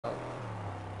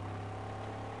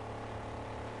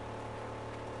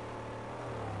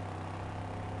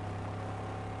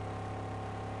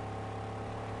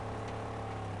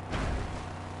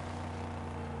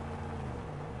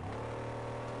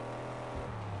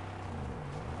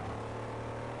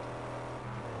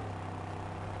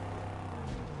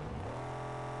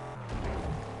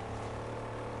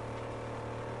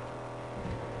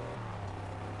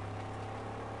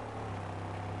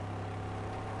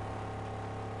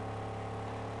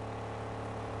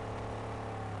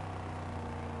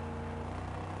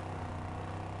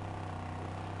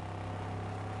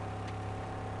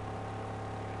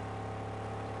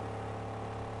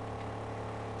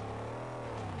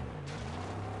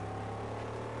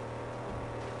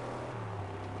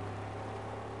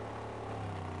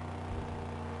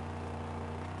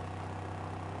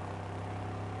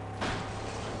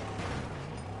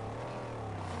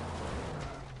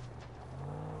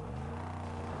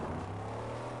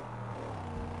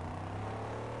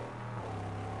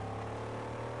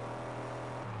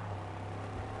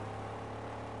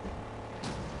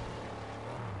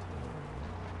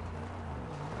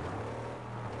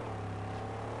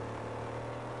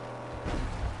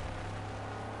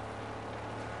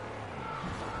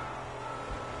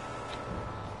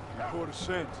caught a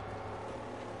scent.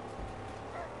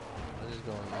 I just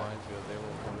go in the minefield, they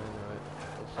won't come into it.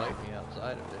 They'll fight me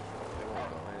outside of it, but they won't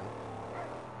go in.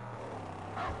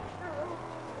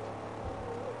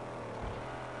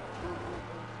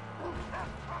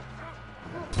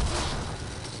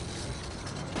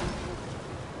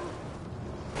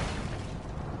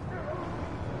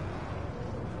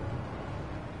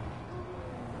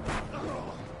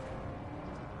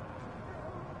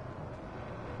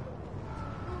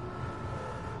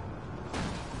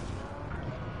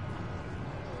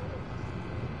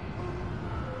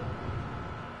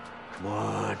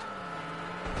 What?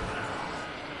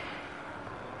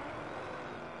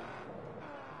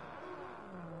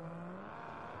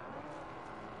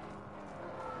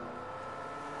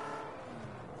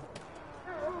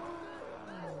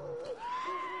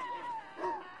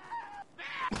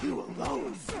 You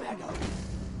alone, Meadows.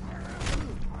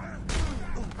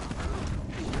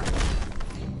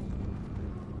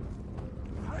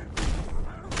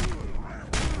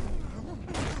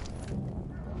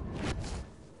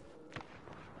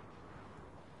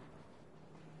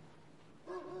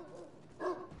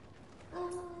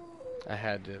 I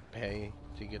had to pay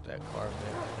to get that car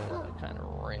fixed because I kind of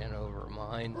ran over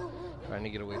mine trying to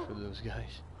get away from those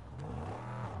guys.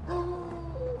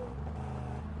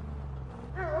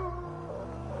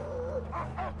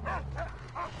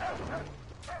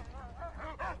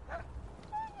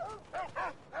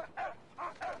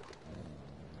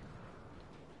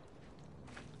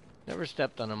 Never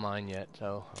stepped on a mine yet,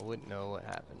 so I wouldn't know what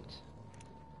happens.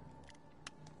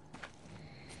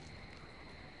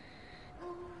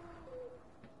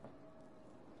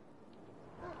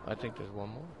 I think there's one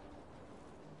more.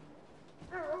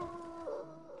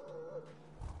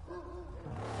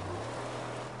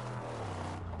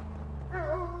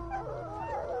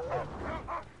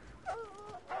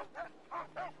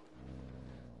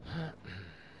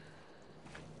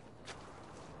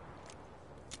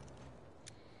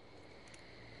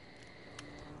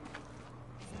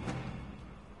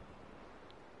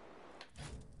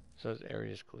 So this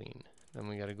area's clean. Then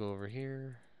we gotta go over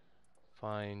here,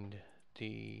 find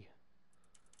the...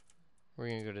 We're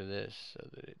gonna go to this so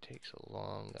that it takes a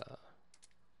long,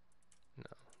 no,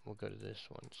 we'll go to this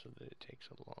one so that it takes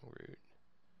a long route.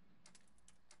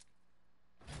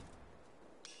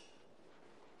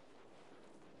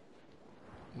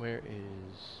 Where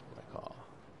is my car?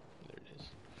 There it is.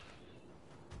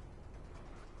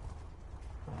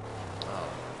 Oh,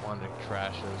 I wanted to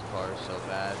trash those cars so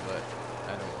bad, but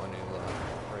I don't want to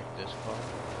break this car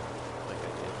like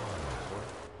I did before.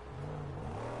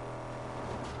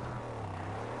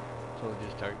 So we'll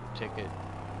just start ticket.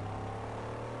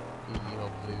 Easy,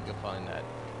 hopefully we can find that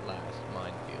last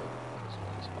minefield in this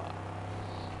one spot.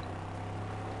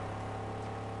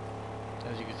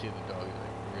 As you can see, the dog is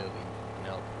like really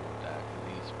helpful with that, because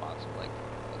he spots it like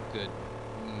a good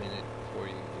minute before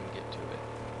you even get to it.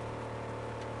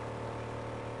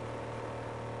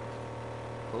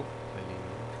 Hopefully we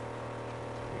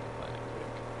can find it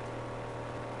quick.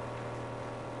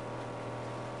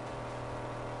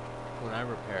 When I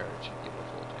repair it, should give a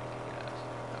full tank of gas.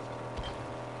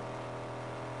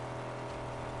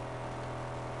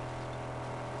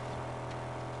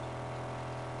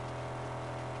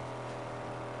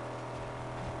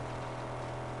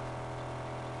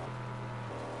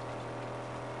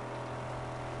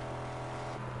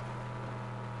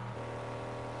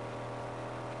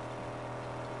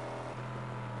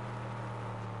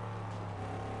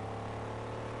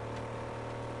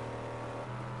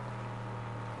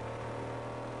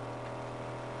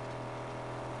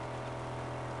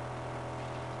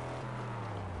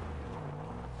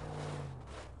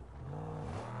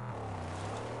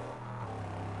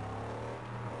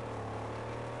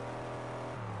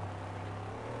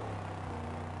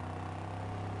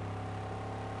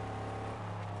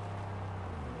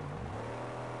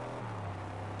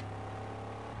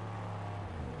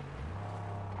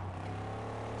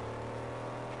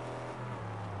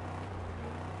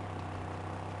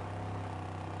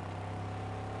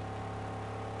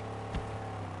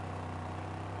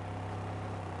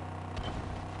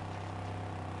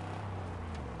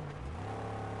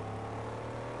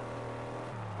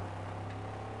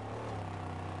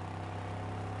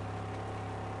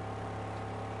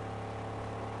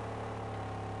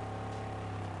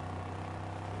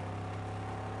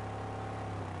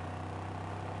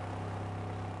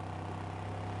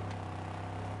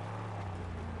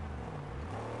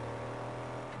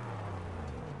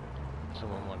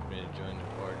 Someone wanted me to join the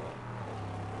party.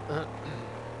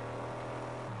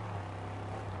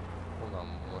 Hold on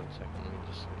 1 second, let me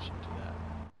just switch it to that.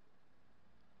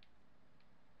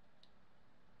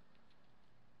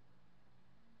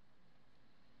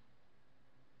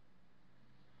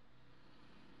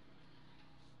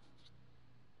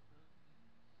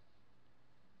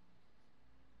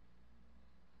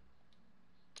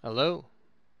 Hello?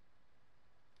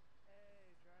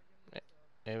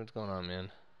 Hey, what's going on,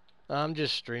 man? I'm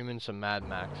just streaming some Mad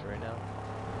Max right now.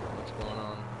 What's going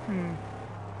on?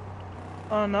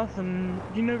 Oh, nothing.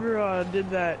 You never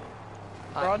did that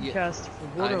Yeah, broadcast for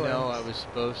Borderlands. I know, I was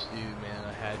supposed to, man.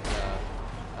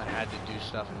 I had to do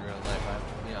stuff in real life.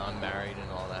 I'm married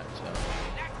and all that,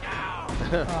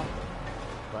 so.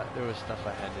 But there was stuff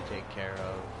I had to take care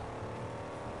of.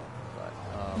 But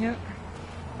Yep.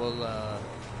 well,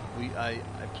 I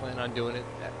plan on doing it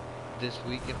this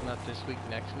week, if not this week,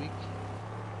 next week.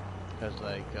 Cause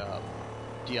like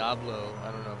Diablo,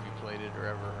 I don't know if you played it or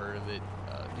ever heard of it.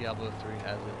 Diablo 3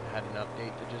 had an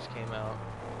update that just came out,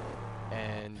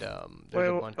 and there's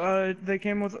a bunch. They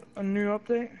came with a new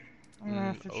update. I'm gonna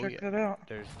have to check that out.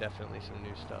 There's definitely some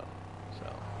new stuff. So.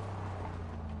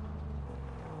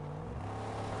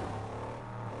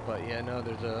 But yeah, no,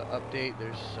 there's a update.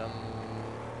 There's some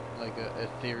like a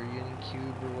Ethereum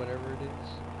cube or whatever it is,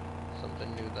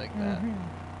 something new like that.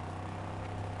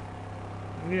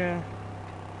 Yeah,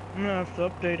 I'm gonna have to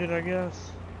update it, I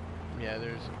guess. Yeah,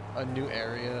 there's a new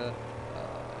area,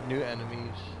 new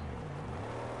enemies.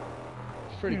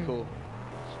 It's pretty cool.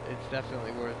 It's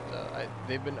definitely worth.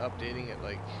 They've been updating it.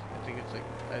 Like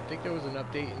I think there was an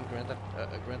update in Grand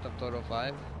Theft Auto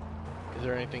 5. Is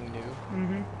there anything new?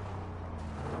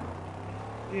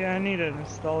 Yeah, I need to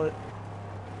install it.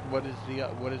 What is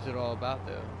it all about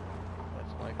though?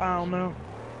 That's my question. I don't know.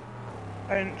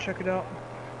 I didn't check it out.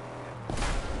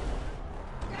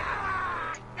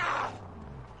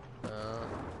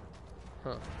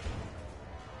 Huh.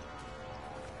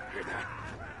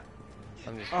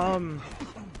 I'm just.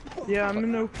 Yeah, I'm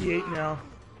in OP8 now.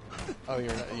 Oh,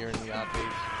 you're in the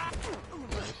update.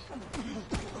 Nice.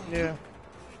 Yeah.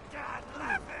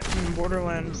 In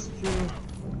Borderlands 2.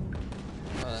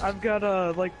 I've got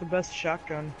like the best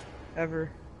shotgun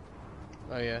ever.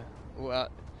 Oh yeah. Well,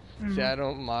 see, I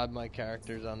don't mod my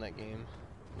characters on that game.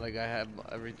 Like I have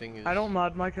everything is. I don't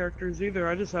mod my characters either.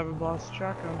 I just have a boss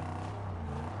shotgun.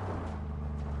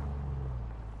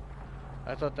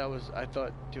 I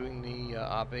thought doing the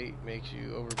op8 makes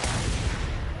you overpowered.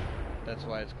 That's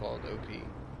why it's called OP.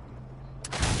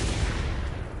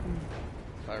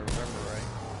 If I remember right.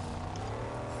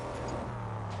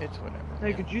 It's whatever.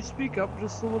 Hey, could you speak up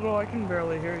just a little? I can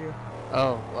barely hear you.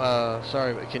 Oh,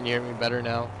 sorry, but can you hear me better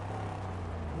now?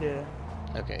 Yeah.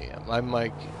 Okay, yeah. My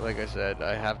mic, like I said,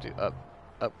 I have to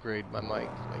upgrade my mic,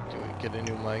 like get a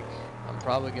new mic. I'm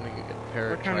probably gonna get a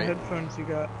pair What kind of headphones you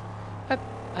got?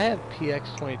 I have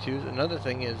PX22s. Another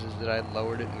thing is that I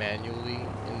lowered it manually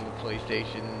in the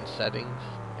PlayStation settings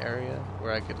area,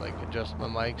 where I could like adjust my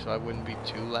mic so I wouldn't be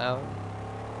too loud.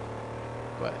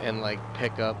 And like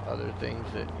pick up other things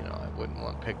that I wouldn't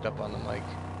want picked up on the mic.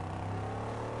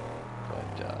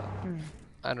 But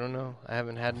I don't know. I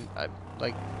haven't had.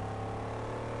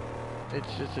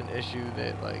 It's just an issue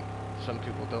that like some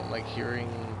people don't like hearing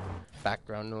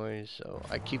background noise, so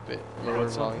I keep it lower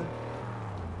volume.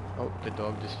 Oh, the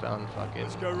dog just found fucking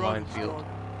minefield.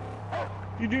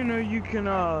 You do know you can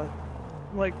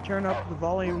like turn up the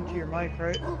volume to your mic,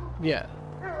 right? Yeah.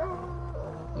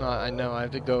 No, I know. I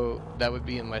have to go. That would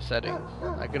be in my settings.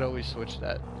 I could always switch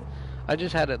that. I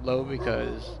just had it low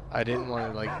because I didn't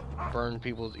want to like burn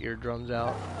people's eardrums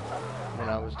out when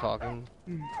I was talking.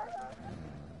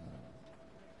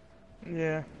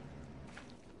 Yeah.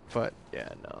 But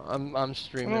yeah, no. I'm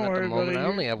streaming at the moment. I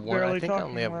only have one. I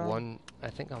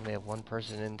think I only have one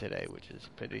person in today, which is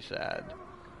pretty sad.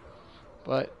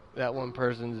 But that one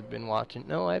person's been watching.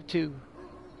 No, I have two.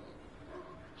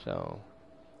 So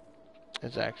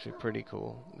it's actually pretty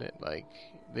cool that like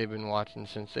they've been watching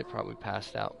since they probably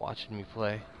passed out watching me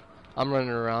play. I'm running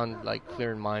around like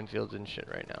clearing minefields and shit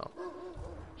right now.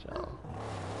 So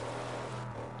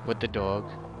with the dog.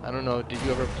 I don't know, did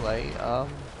you ever play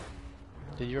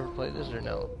this or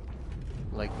no?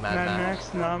 Like Mad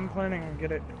Max? No, I'm planning to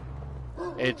get it.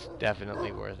 It's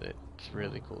definitely worth it. It's a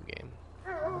really cool game.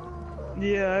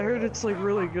 Yeah, I heard it's like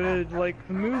really good. Like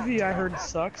the movie I heard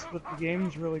sucks, but the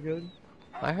game's really good.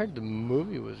 I heard the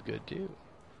movie was good too.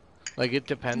 Like it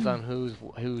depends on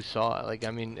who saw it. Like I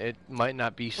mean, it might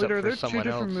not be for someone else. Are there two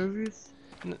different movies?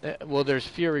 Well, there's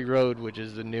Fury Road, which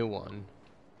is the new one,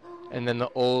 and then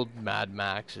the old Mad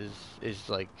Max is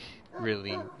like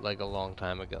really like a long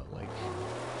time ago.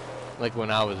 Like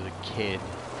when I was a kid,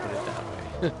 put it that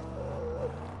way.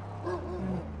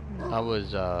 I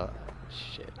was I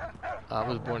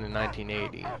was born in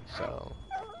 1980, so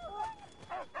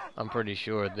I'm pretty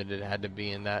sure that it had to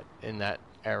be in that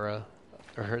era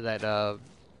or that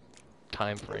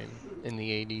time frame in the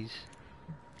 80s.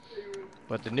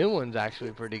 But the new one's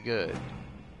actually pretty good.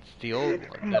 It's the old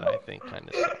one that I think kind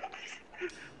of sucked.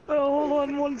 Oh, hold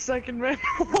on 1 second, man.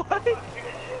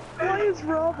 Why is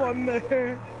Rob on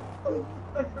there?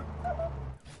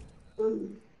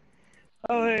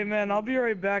 Oh, hey, man, I'll be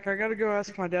right back. I gotta go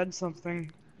ask my dad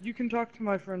something. You can talk to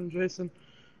my friend Jason.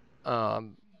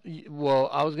 Well,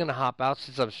 I was gonna hop out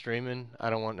since I'm streaming. I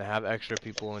don't want to have extra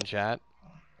people in chat.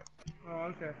 Oh,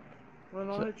 okay. Well,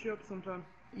 then I'll So, hit you up sometime.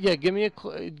 yeah, give me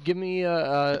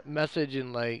a message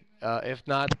in like if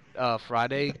not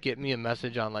Friday, get me a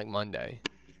message on like Monday.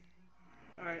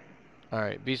 Alright. All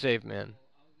right, be safe, man.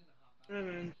 Yeah,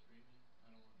 man.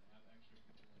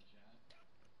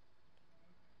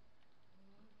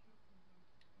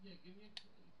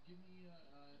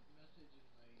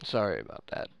 Sorry about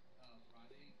that.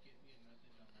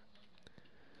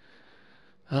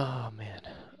 Oh man.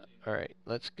 All right,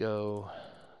 let's go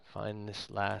find this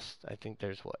last. I think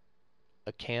there's what,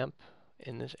 a camp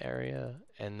in this area,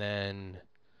 and then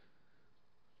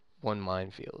one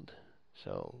minefield.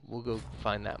 So we'll go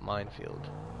find that minefield.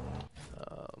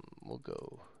 We'll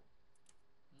go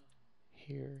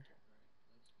here.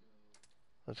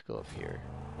 Let's go up here.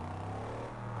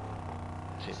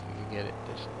 See if we can get it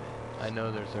this way. I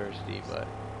know they're thirsty, but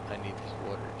I need this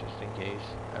water just in case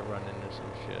I run into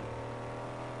some shit.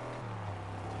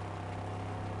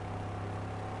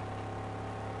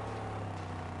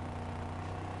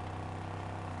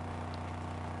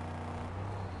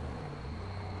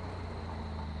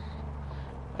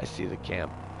 I see the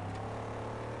camp.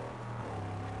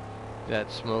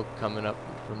 That smoke coming up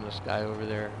from the sky over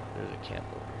there, there's a camp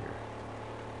over here.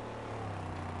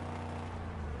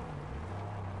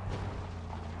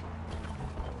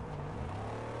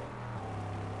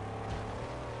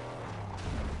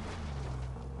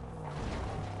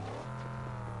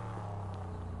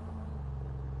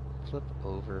 Flip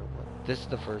over. This is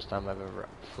the first time I've ever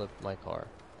flipped my car.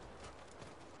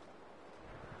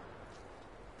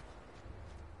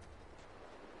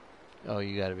 Oh,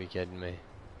 you gotta be kidding me.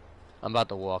 I'm about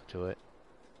to walk to it.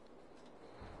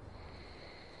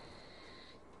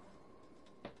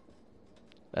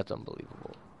 That's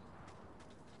unbelievable.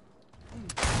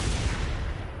 Come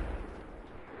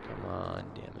on,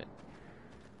 damn it.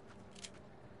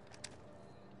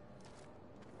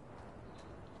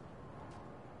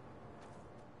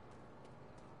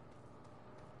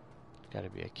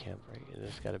 Gotta be a camp right here.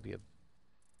 There's gotta be a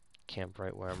camp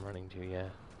right where I'm running to, yeah.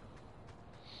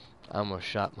 I almost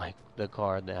shot the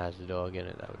car that has the dog in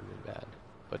it. That would have been bad.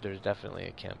 But there's definitely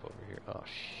a camp over here. Oh,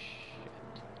 shit.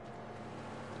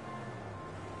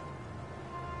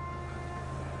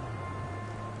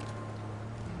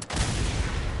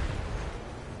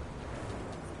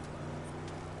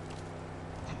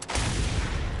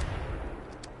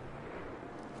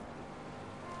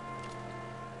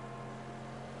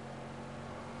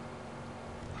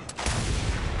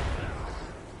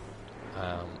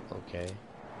 Okay.